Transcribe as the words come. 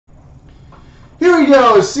Here we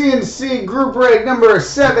go, CNC group break number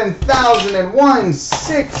 7001,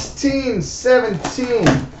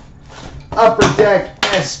 1617. Upper Deck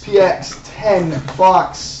SPX 10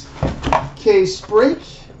 box case break.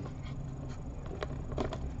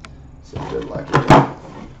 So good luck here.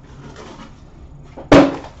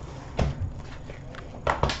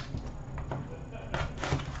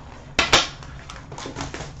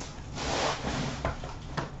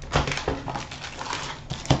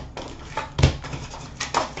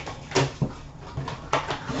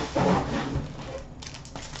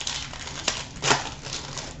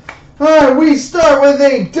 Alright, we start with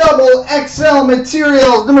a double XL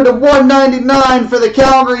materials, number to 199 for the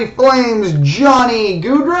Calgary Flames, Johnny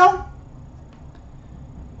Gaudreau.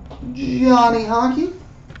 Johnny Hockey.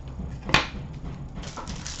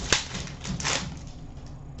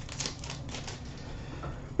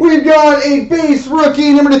 We've got a base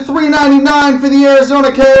rookie, number to 399 for the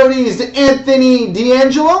Arizona Coyotes, Anthony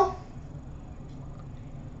DeAngelo.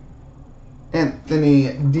 Anthony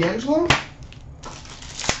DeAngelo.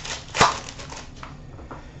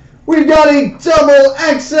 We've got a double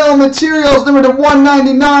XL materials, number to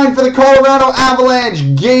 199 for the Colorado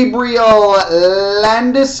Avalanche, Gabriel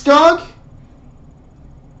Landeskog.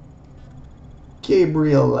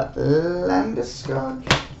 Gabriel Landeskog.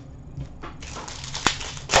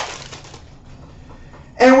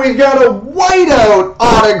 And we've got a whiteout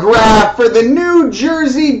autograph for the New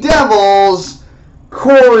Jersey Devils,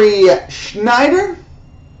 Corey Schneider.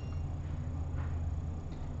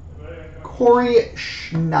 Corey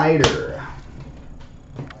Schneider.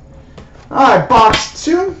 Alright, box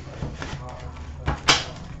 2.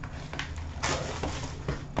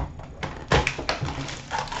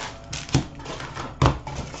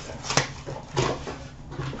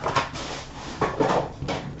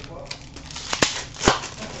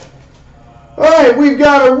 Alright, we've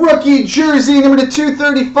got a rookie jersey, number to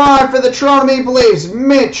 235 for the Toronto Maple Leafs,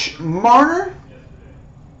 Mitch Marner.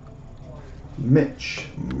 Mitch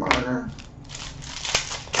Marner.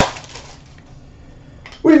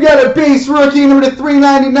 We've got a base rookie, number to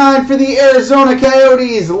 399 for the Arizona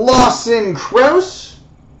Coyotes, Lawson Crouse.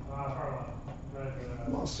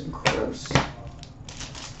 Lawson Crouse.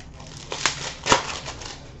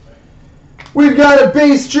 We've got a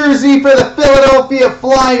base jersey for the Philadelphia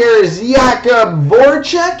Flyers, Jakub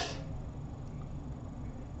Voracek.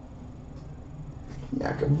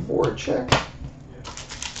 Jakub Voracek.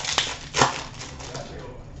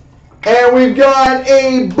 And we've got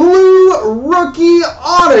a blue rookie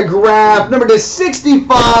autograph, number to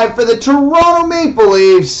 65 for the Toronto Maple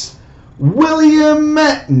Leafs, William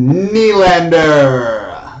Nylander.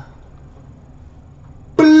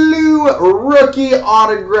 Blue rookie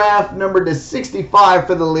autograph, number to 65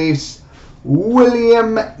 for the Leafs,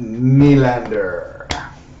 William Nylander.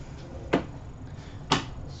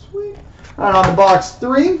 Sweet. All right, on to box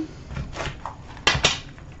 3.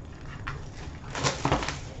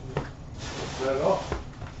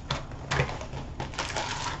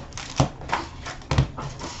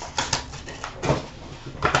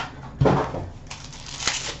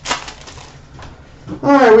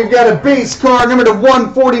 Alright, we've got a base card, number to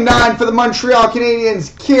 149 for the Montreal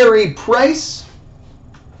Canadiens, Carey Price.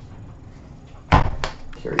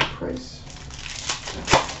 Carey Price.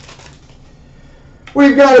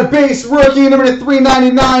 We've got a base rookie, number to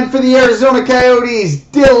 399 for the Arizona Coyotes,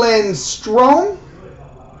 Dylan Strome.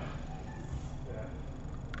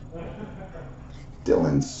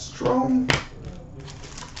 Dylan Strome.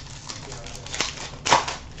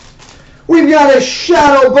 We've got a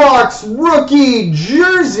shadow box rookie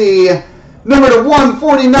jersey, number to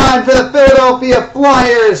 149 for the Philadelphia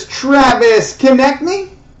Flyers, Travis Konecny.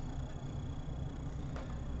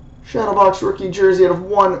 Shadow box rookie jersey out of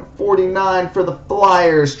 149 for the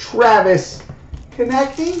Flyers, Travis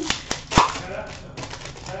Konecny.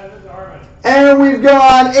 And we've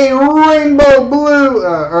got a rainbow blue,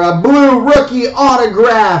 or a blue rookie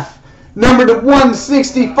autograph, number to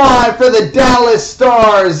 165 for the Dallas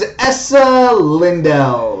Stars, Esa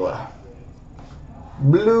Lindell.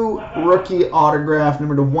 Blue rookie autograph,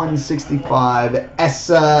 number to 165,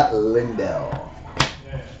 Esa Lindell.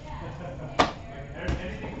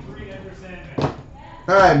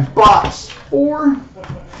 All right, box 4.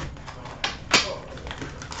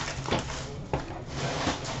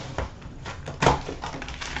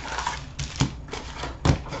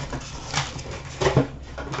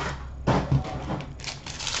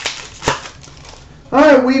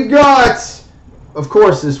 Alright, we've got, of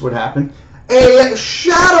course this would happen, a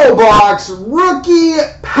shadow box rookie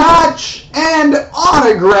patch and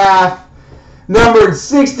autograph, Numbered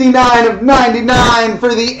 69 of 99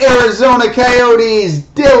 for the Arizona Coyotes,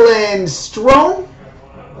 Dylan Strome.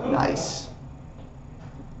 Nice.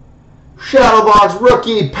 Shadowbox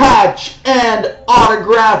rookie patch and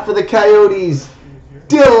autograph for the Coyotes,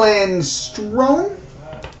 Dylan Strome.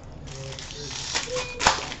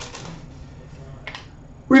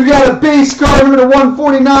 We've got a base card number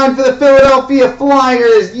 149 for the Philadelphia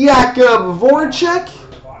Flyers, Jakub Voracek.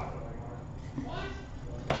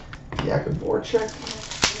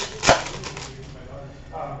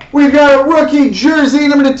 We've got a rookie jersey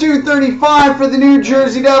number 235 for the New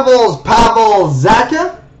Jersey Devils, Pavel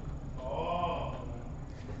Zacha.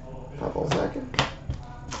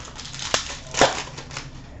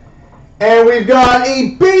 And we've got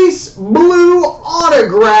a base blue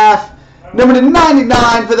autograph number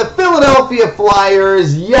 99 for the Philadelphia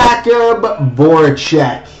Flyers, Jakub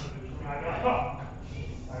Voracek.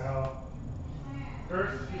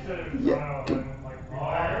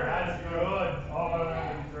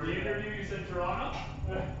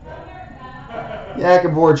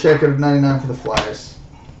 Jakub Voracek of 99 for the Flyers.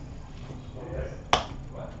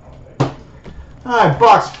 Alright,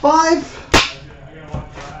 box 5.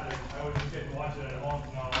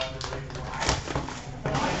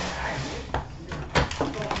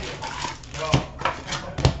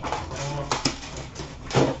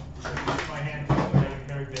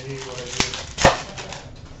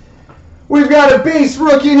 We've got a base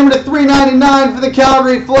rookie number 399 for the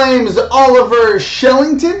Calgary Flames, Oliver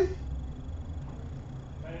Shellington.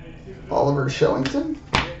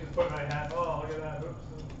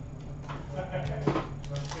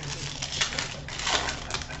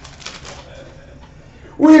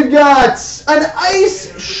 We've got an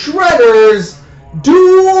Ice Shredders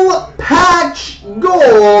dual patch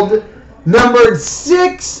gold, numbered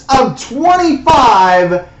 6 of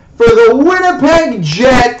 25 for the Winnipeg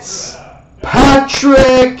Jets,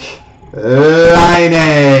 Patrick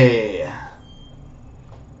Laine.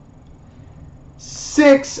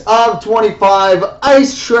 6 of 25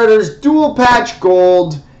 Ice Shredders dual patch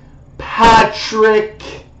gold, Patrick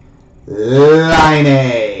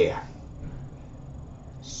Laine.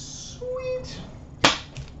 Sweet.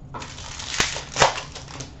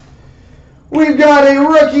 We've got a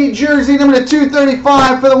rookie jersey number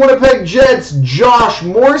 235 for the Winnipeg Jets, Josh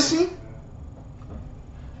Morrissey.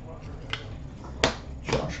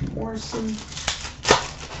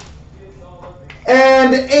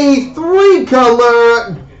 And a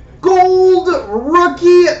 3-color gold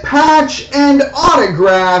rookie patch and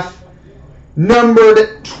autograph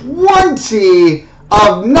numbered 20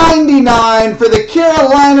 of 99 for the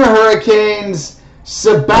Carolina Hurricanes,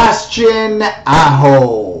 Sebastian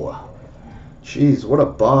Aho. Jeez, what a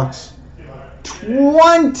box.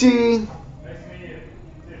 20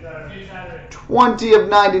 of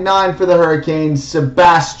 99 for the Hurricanes,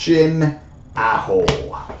 Sebastian Aho.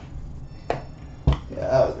 Yeah,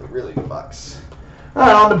 that was a really good box. All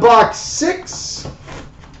right, on to box 6.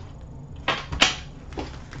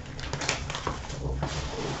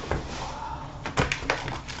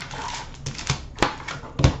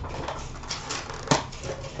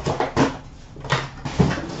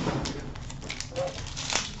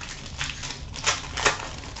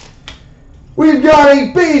 We've got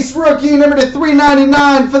a base rookie number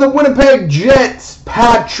 399 for the Winnipeg Jets,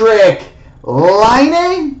 Patrick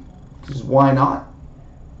Laine. Because why not?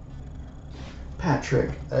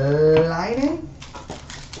 Patrick Laine.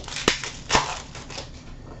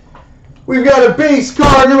 We've got a base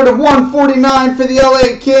card number 149 for the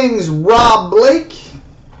LA Kings, Rob Blake.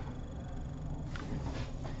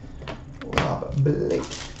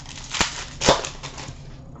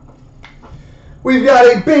 We've got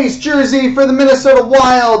a base jersey for the Minnesota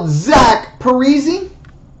Wild, Zach Parise.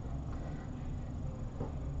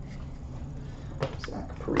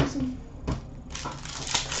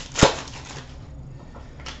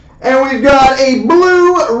 And we've got a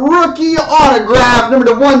blue rookie autograph,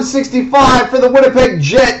 number 165 for the Winnipeg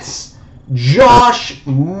Jets, Josh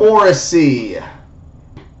Morrissey.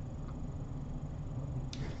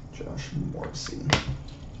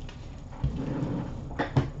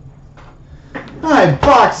 All right,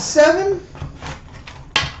 box 7.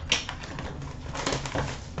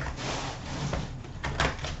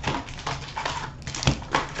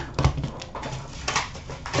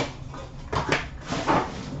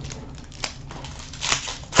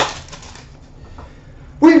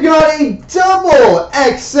 We've got a double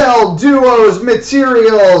XL Duos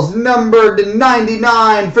materials, numbered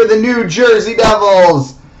 99 for the New Jersey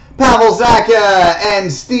Devils, Pavel Zacha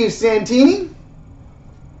and Steve Santini.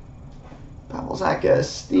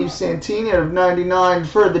 Steve Santini out of 99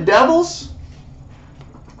 for the Devils.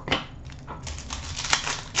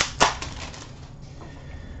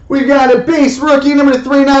 We've got a base rookie number to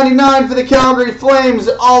 399 for the Calgary Flames,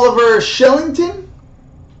 Oliver Shellington.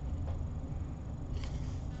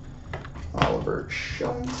 Oliver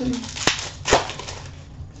Shellington.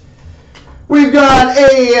 We've got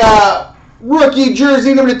a rookie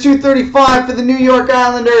jersey number to 235 for the New York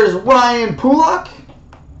Islanders, Ryan Pulock.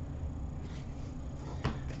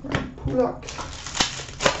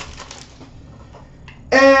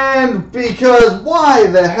 And because why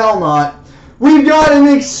the hell not, we've got an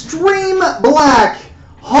extreme black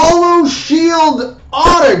hollow shield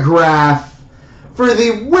autograph for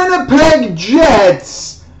the Winnipeg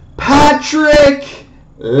Jets, Patrick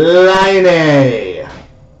Laine.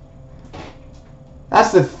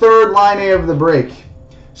 That's the third Laine of the break.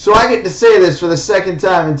 So I get to say this for the second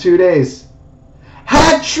time in 2 days.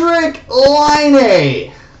 Hat-trick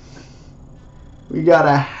Laine. We got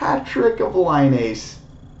a hat-trick of Laines.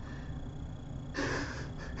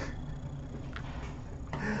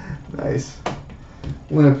 Nice.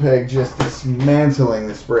 Winnipeg just dismantling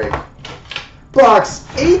this break. Box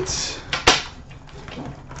 8.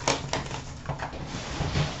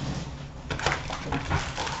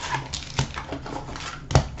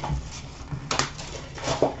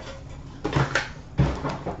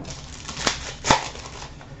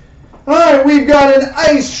 Alright, we've got an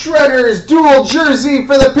Ice Shredders dual jersey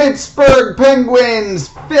for the Pittsburgh Penguins,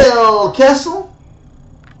 Phil Kessel.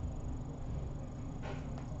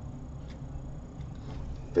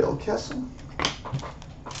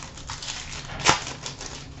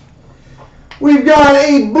 We've got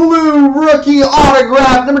a blue rookie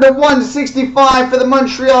autograph, number to 165 for the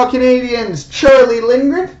Montreal Canadiens, Charlie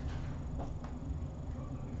Lindgren.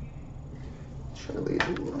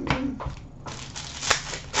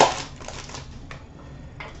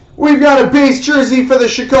 We've got a base jersey for the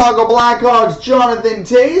Chicago Blackhawks, Jonathan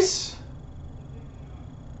Toews.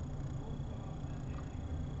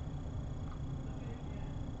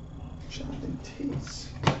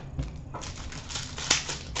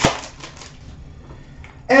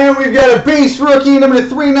 And we've got a base rookie, number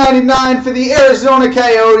 399 for the Arizona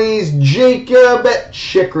Coyotes, Jacob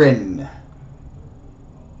Chychrun.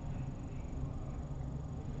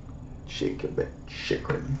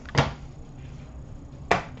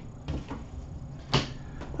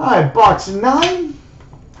 All right, box 9.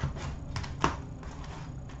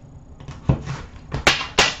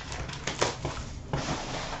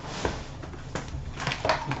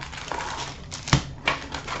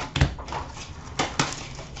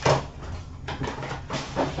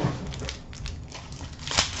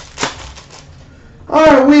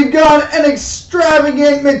 Alright, we've got an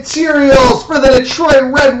extravagant materials for the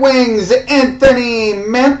Detroit Red Wings, Anthony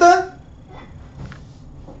Mantha.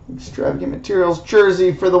 Extravagant materials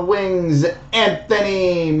jersey for the Wings,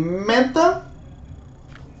 Anthony Mantha.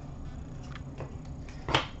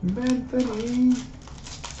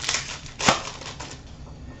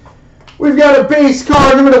 We've got a base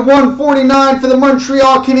card, number to 149 for the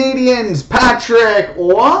Montreal Canadiens, Patrick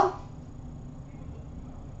Roy.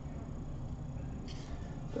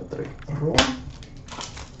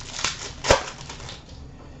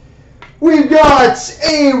 We've got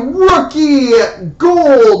a rookie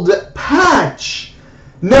gold patch,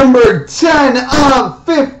 number 10 of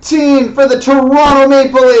 15 for the Toronto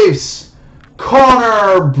Maple Leafs,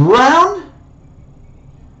 Connor Brown.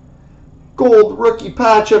 Gold rookie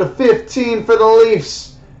patch out of 15 for the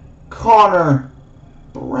Leafs, Connor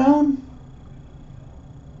Brown.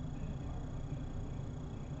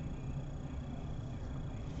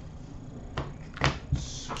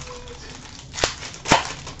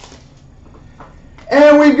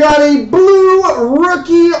 And we've got a blue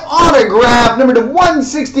rookie autograph, number to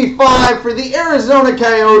 165 for the Arizona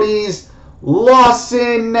Coyotes,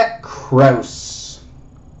 Lawson Crouse.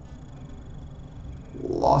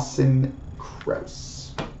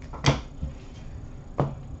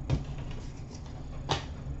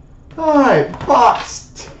 All right,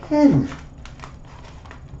 box 10.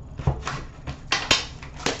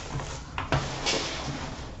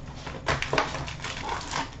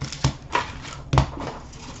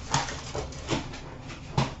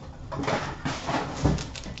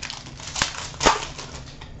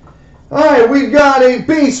 Alright, we've got a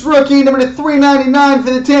base rookie, number to 399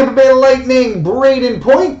 for the Tampa Bay Lightning, Braden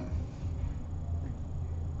Point.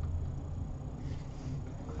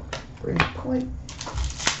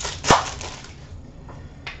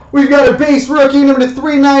 We've got a base rookie, number to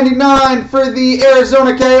 399 for the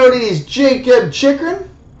Arizona Coyotes, Jacob Chychrun.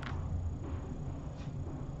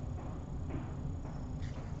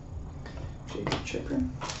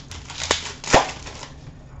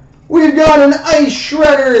 We've got an Ice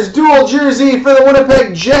Shredders dual jersey for the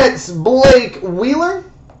Winnipeg Jets, Blake Wheeler.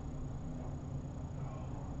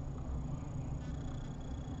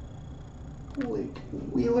 Blake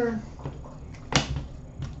Wheeler.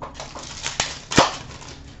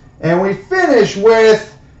 And we finish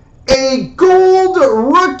with a gold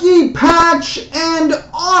rookie patch and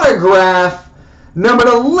autograph, numbered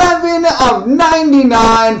 11 of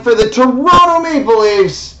 99 for the Toronto Maple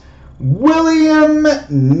Leafs, William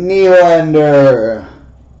Nylander.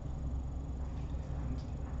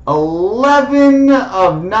 11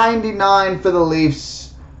 of 99 for the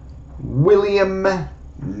Leafs, William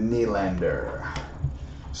Nylander.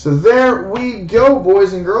 So there we go,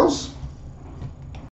 boys and girls.